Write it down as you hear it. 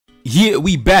Yeah,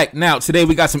 we back. Now, today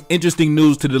we got some interesting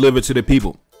news to deliver to the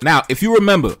people. Now, if you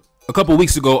remember, a couple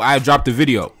weeks ago, I dropped a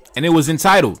video, and it was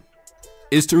entitled,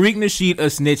 "Is Tariq Nasheed a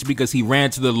snitch because he ran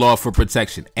to the law for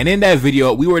protection?" And in that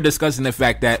video, we were discussing the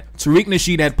fact that Tariq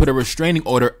Nasheed had put a restraining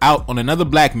order out on another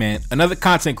black man, another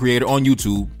content creator on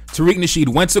YouTube. Tariq Nasheed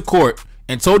went to court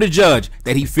and told the judge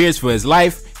that he fears for his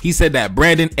life. He said that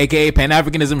Brandon, aka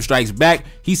Pan-Africanism, strikes back.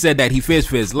 He said that he fears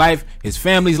for his life, his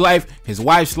family's life, his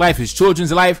wife's life, his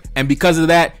children's life, and because of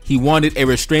that, he wanted a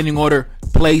restraining order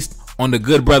placed on the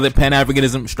good brother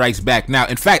Pan-Africanism Strikes Back. Now,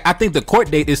 in fact, I think the court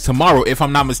date is tomorrow, if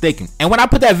I'm not mistaken. And when I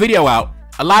put that video out,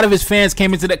 a lot of his fans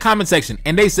came into the comment section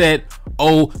and they said,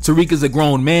 "Oh, Tariq is a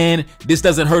grown man. This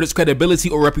doesn't hurt his credibility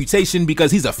or reputation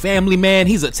because he's a family man.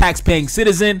 He's a tax-paying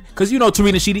citizen." Because you know,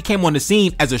 Tariq Nasheed, he came on the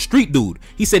scene as a street dude.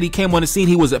 He said he came on the scene,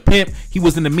 he was a pimp. He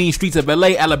was in the mean streets of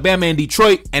LA, Alabama, and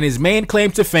Detroit. And his main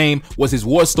claim to fame was his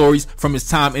war stories from his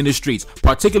time in the streets,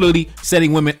 particularly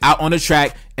setting women out on the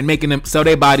track and making them sell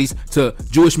their bodies to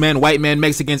Jewish men, white men,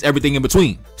 Mexicans, everything in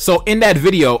between. So in that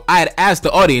video, I had asked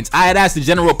the audience, I had asked the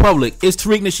general public, is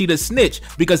Tariq Nasheed a snitch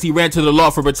because he ran to the law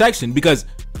for protection? Because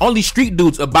only street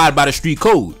dudes abide by the street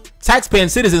code. Taxpaying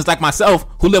citizens like myself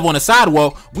who live on the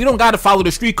sidewalk, we don't gotta follow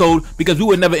the street code because we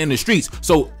were never in the streets.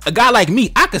 So a guy like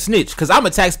me, I could snitch because I'm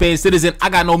a taxpaying citizen. I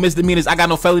got no misdemeanors, I got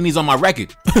no felonies on my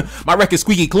record. My record's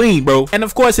squeaky clean, bro. And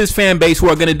of course his fan base, who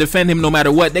are gonna defend him no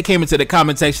matter what, they came into the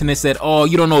comment section and said, "Oh,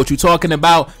 you don't know what you're talking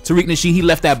about. Tariq Nasheed, he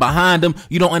left that behind him.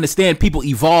 You don't understand. People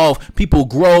evolve, people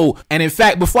grow." And in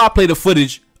fact, before I play the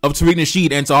footage of Tariq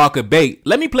Nasheed and Taharka Bey,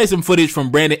 let me play some footage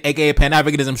from Brandon, aka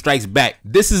Pan-Africanism Strikes Back.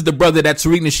 This is the brother that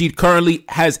Tariq Nasheed currently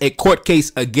has a court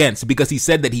case against because he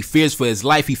said that he fears for his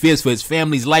life, he fears for his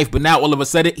family's life, but now all of a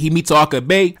sudden he meets Taharka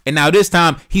Bey, and now this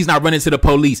time he's not running to the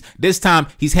police. This time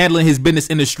he's handling his business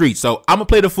in the street. So I'm gonna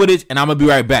play the footage and I'm gonna be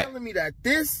right back. Telling me that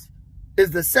this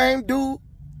is the same dude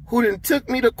who then took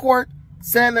me to court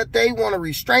saying that they want a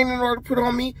restraining order put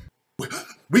on me.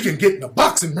 We can get in the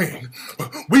boxing ring.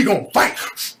 We gonna fight.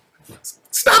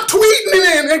 Stop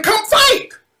tweeting and come fight.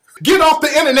 Get off the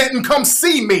internet and come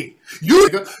see me. You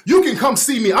can come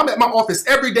see me. I'm at my office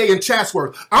every day in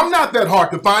Chatsworth. I'm not that hard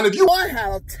to find. If you Boy,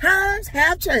 how times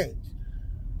have changed.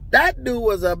 That dude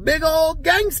was a big old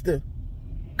gangster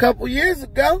a couple years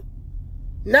ago.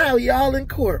 Now y'all in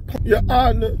court. Your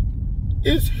Honor,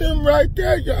 it's him right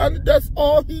there, Your Honor. That's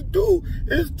all he do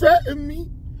is threaten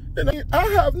me. And I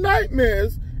have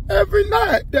nightmares every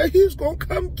night that he's gonna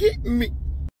come get me.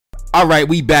 All right,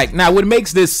 we back. Now, what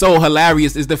makes this so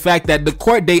hilarious is the fact that the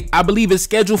court date, I believe, is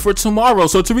scheduled for tomorrow.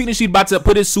 So Tariq Nasheed about to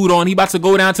put his suit on. He about to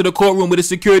go down to the courtroom with a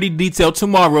security detail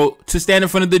tomorrow to stand in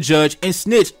front of the judge and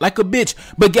snitch like a bitch.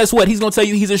 But guess what? He's gonna tell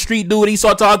you he's a street dude. He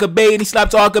saw Taharka Bey and he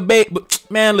slapped Taharka Bey. But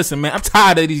man, listen, man, I'm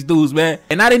tired of these dudes, man.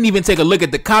 And I didn't even take a look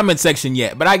at the comment section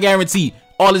yet, but I guarantee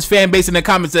all his fan base in the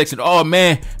comment section, "Oh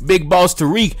man, big boss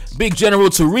Tariq, big general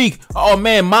Tariq. Oh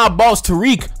man, my boss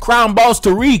Tariq, crown boss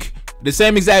Tariq." The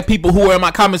same exact people who were in my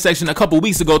comment section a couple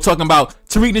weeks ago talking about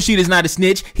Tariq Nasheed is not a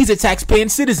snitch. He's a tax-paying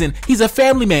citizen. He's a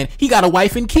family man. He got a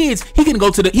wife and kids. He can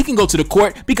go to the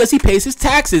court because he pays his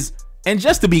taxes. And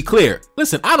just to be clear,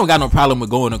 listen, I don't got no problem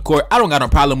with going to court. I don't got no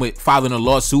problem with filing a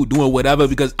lawsuit, doing whatever,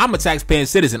 because I'm a tax-paying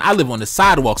citizen. I live on the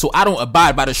sidewalk, so I don't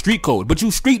abide by the street code. But you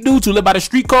street dudes who live by the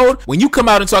street code, when you come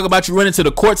out and talk about you running to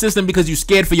the court system because you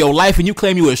scared for your life and you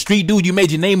claim you a street dude, you made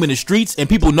your name in the streets and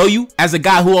people know you as a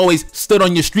guy who always stood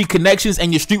on your street connections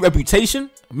and your street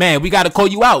reputation, man, we gotta call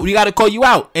you out. We gotta call you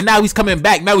out. And now he's coming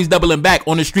back. Now he's doubling back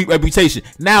on the street reputation.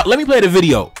 Now, let me play the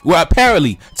video where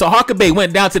apparently Taharka Bey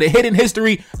went down to the Hidden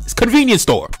History convenience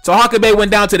store. Taharka Bey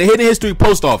went down to the Hidden History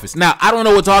post office. Now, I don't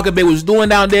know what Taharka Bey was doing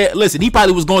down there. Listen, he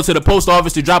probably was going to the post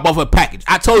office to drop off a package.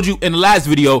 I told you in the last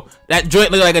video, that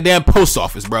joint looked like a damn post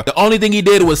office, bro. The only thing he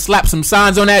did was slap some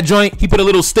signs on that joint. He put a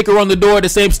little sticker on the door, the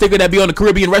same sticker that be on the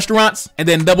Caribbean restaurants, and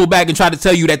then double back and try to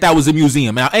tell you that that was a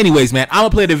museum. Now, anyways, man, I'm gonna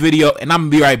play the video and I'm gonna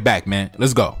be right back, man.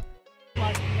 Let's go.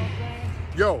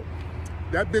 Yo,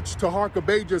 that bitch Taharka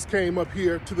Bey just came up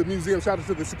here to the museum. Shout out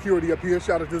to the security up here.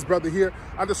 Shout out to his brother here.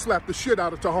 I just slapped the shit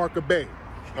out of Taharka Bey.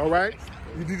 All right?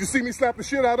 Did you see me slap the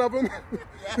shit out of him? Yeah,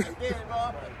 I did,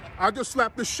 bro. I just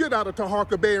slapped the shit out of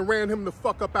Taharka Bey and ran him the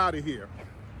fuck up out of here.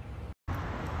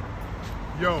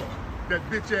 Yo, that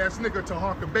bitch ass nigga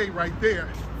Taharka Bey right there.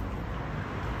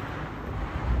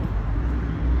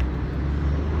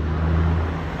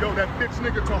 Yo, that bitch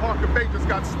nigga Taharka Bey just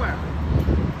got slapped.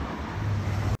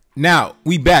 Now,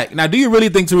 we back. Now, do you really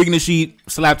think Tariq Nasheed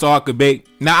slapped Taharka Bey?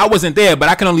 Now, I wasn't there, but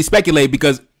I can only speculate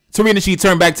because Tariq Nasheed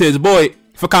turned back to his boy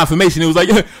for confirmation. It was like,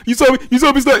 yeah, you saw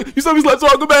me slap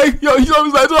Taharka Bey. Yo, you saw me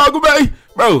slap Taharka Bey.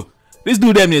 Bro, This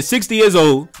dude damn near 60 years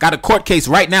old, got a court case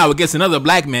right now against another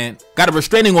black man, got a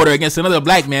restraining order against another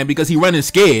black man because he running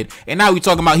scared, and now we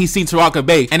talking about he seen Taharka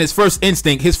Bay, and his first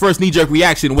instinct, his first knee-jerk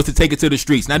reaction was to take it to the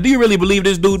streets. Now, do you really believe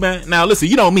this dude, man? Now, listen,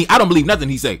 you know me, I don't believe nothing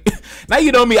he say. Now,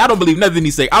 you know me, I don't believe nothing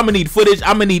he say. I'm gonna need footage,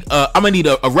 I'm gonna need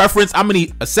a reference, I'm gonna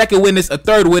need a second witness, a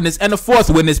third witness, and a fourth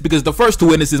witness, because the first two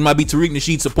witnesses might be Tariq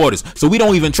Nasheed supporters, so we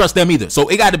don't even trust them either. So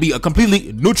it got to be a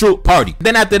completely neutral party.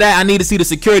 Then after that, I need to see the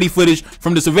security footage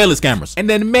from the surveillance cameras, and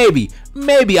then maybe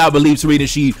I believe Tariq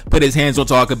Nasheed put his hands on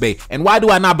Taharka Bay. And why do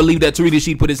I not believe that Tariq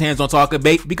Nasheed put his hands on Taharka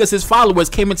Bay? Because his followers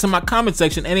came into my comment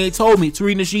section and they told me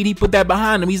Tariq Nasheed, he put that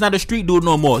behind him. He's not a street dude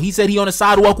no more. He said he on the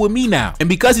sidewalk with me now. And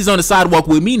because he's on the sidewalk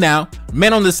with me now,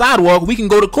 men on the sidewalk, we can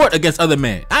go to court against other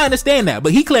men. I understand that,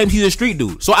 but he claims he's a street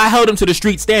dude. So I held him to the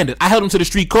street standard. I held him to the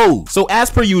street code. So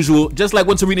as per usual, just like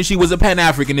when Tariq Nasheed was a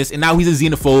Pan-Africanist and now he's a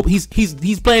xenophobe,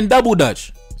 he's playing double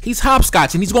dutch. He's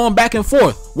hopscotch and he's going back and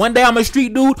forth. One day I'm a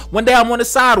street dude, one day I'm on the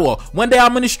sidewalk. One day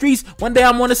I'm in the streets, one day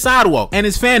I'm on the sidewalk. And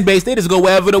his fan base, they just go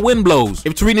wherever the wind blows.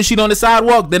 If Tariq Nasheed on the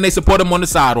sidewalk, then they support him on the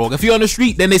sidewalk. If you're on the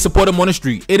street, then they support him on the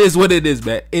street. It is what it is,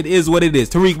 man. It is what it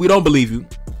is. Tariq, we don't believe you.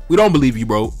 We don't believe you,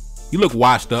 bro. You look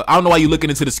washed up. I don't know why you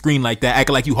looking into the screen like that,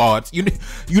 acting like you hard. You're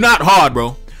not hard,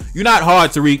 bro. You're not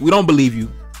hard, Tariq. We don't believe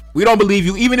you. We don't believe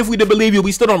you. Even if we did believe you,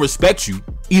 we still don't respect you.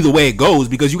 Either way it goes,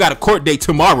 because you got a court date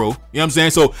tomorrow. You know what I'm saying?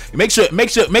 So make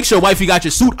sure wifey got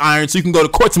your suit ironed so you can go to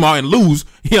court tomorrow and lose.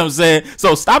 You know what I'm saying?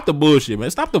 So stop the bullshit,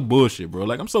 man. Stop the bullshit, bro.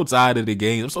 Like, I'm so tired of the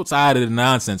games. I'm so tired of the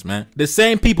nonsense, man. The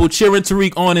same people cheering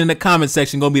Tariq on in the comment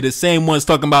section gonna be the same ones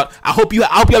talking about, I hope you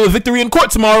have a victory in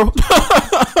court tomorrow.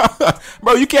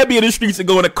 Bro, you can't be in the streets and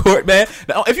go to court, man.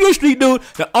 If you're a street dude,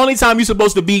 the only time you're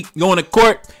supposed to be going to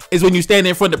court is when you stand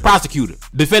in front of the prosecutor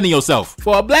defending yourself.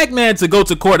 For a black man to go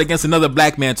to court against another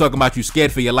black man talking about you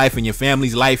scared for your life and your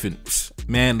family's life, and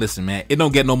man, listen, man, it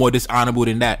don't get no more dishonorable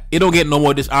than that. It don't get no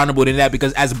more dishonorable than that,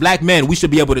 because as black men, we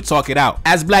should be able to talk it out.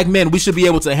 As black men, we should be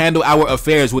able to handle our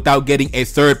affairs without getting a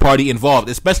third party involved,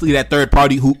 especially that third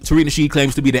party who Tariq Nasheed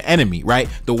claims to be the enemy, right?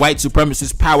 The white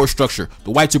supremacist power structure,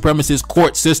 the white supremacist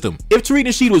court system. If Tariq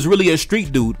Nasheed was really a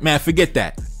street dude, man, forget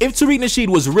that. If Tariq Nasheed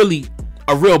was really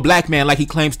a real black man like he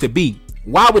claims to be,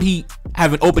 why would he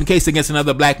have an open case against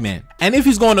another black man? And if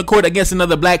he's going to court against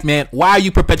another black man, why are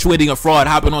you perpetuating a fraud,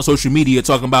 hopping on social media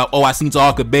talking about, oh, I seen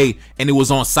Taharka Bay and it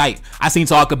was on site. I seen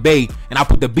Taharka Bay and I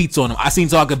put the beats on him. I seen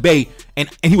Taharka Bay and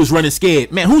he was running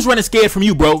scared. Man, who's running scared from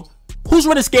you, bro? Who's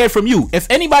running scared from you? If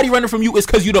anybody running from you, it's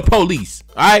because you the police,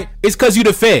 all right? It's because you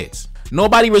the feds.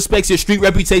 Nobody respects your street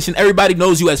reputation. Everybody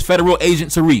knows you as Federal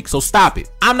Agent Tariq, so stop it.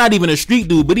 I'm not even a street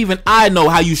dude, but even I know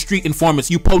how you street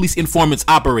informants, you police informants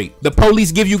operate. The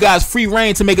police give you guys free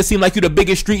reign to make it seem like you the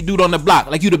biggest street dude on the block,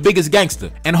 like you the biggest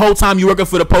gangster, and whole time you working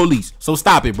for the police. So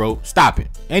stop it, bro. Stop it.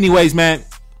 Anyways, man,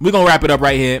 we're gonna wrap it up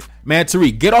right here. Man,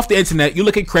 Tariq, get off the internet. You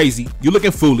looking crazy. You looking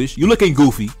foolish. You looking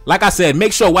goofy. Like I said,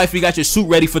 make sure wifey got your suit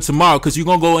ready for tomorrow, because you're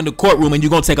gonna go in the courtroom and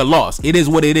you're gonna take a loss. It is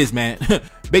what it is, man.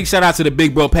 Big shout out to the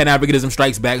big bro. Pan-Africanism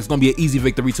strikes back. It's gonna be an easy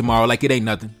victory tomorrow. Like it ain't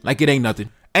nothing. Like it ain't nothing.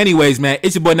 Anyways, man,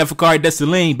 it's your boy Nefakari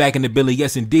Desaline back in the Billy.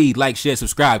 Yes, indeed. Like, share,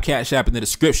 subscribe. Cash app in the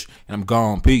description. And I'm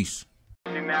gone. Peace.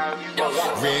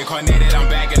 Reincarnated, I'm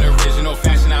back in original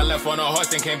fashion. I left on a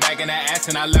horse and came back in that ass,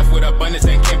 and I left with abundance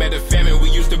and came back to famine.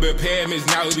 We used to be pyramids,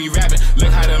 now we be rapping. Look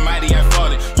how the mighty have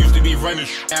fallen. Used to be running,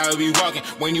 now we be walking.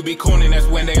 When you be cooning, that's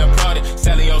when they applauded.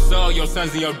 Selling your soul, your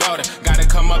sons and your daughter. Gotta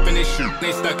come up in this shit,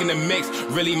 they stuck in the mix.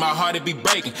 Really, my heart it be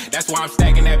breaking. That's why I'm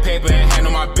stacking that paper and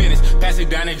handle my business. Pass it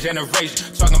down in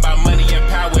generation. Talking about money and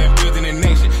power and building a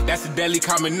nation. That's a deadly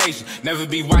combination. Never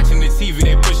be watching the TV,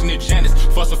 they pushing agendas,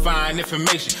 falsifying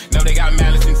information. Know they got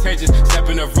malice intentions. Step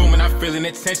in the room and I'm feeling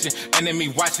the tension. Enemy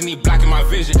watching, he blocking my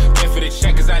vision. Pay for the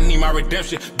check cause I need my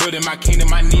redemption. Building my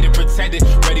kingdom, I need it protected.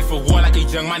 Ready for war like a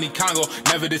young Money Congo.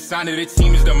 Never decided the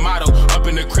team is the motto. Up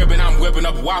in the crib and I'm whipping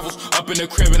up waffles. Up in the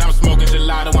crib and I'm smoking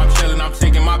gelato. I'm chilling, I'm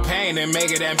taking my pain and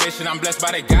make it ambition. I'm blessed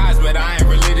by the gods, but I ain't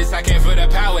religious. I came for the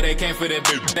power, they came for the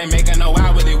bitch. They making no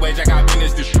hourly wage, I got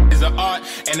business. This shit is an art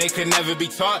and they could never be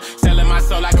taught. Selling my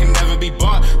soul, I can never be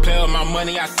bought. Play with my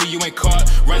money, I see you ain't caught.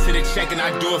 Run to the check and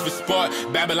I do it for sport.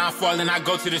 Babylon falling, I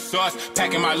go to the source.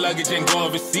 Packing my luggage and go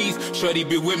overseas. Shorty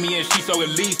be with me and she so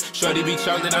elite. Shorty be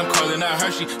chocolate, I'm calling her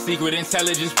Hershey. Secret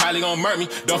intelligence probably gon' murk me.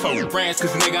 Don't fuck with brands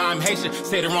cause nigga I'm Haitian.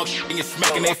 Say the wrong shit and you're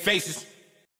smacking their faces.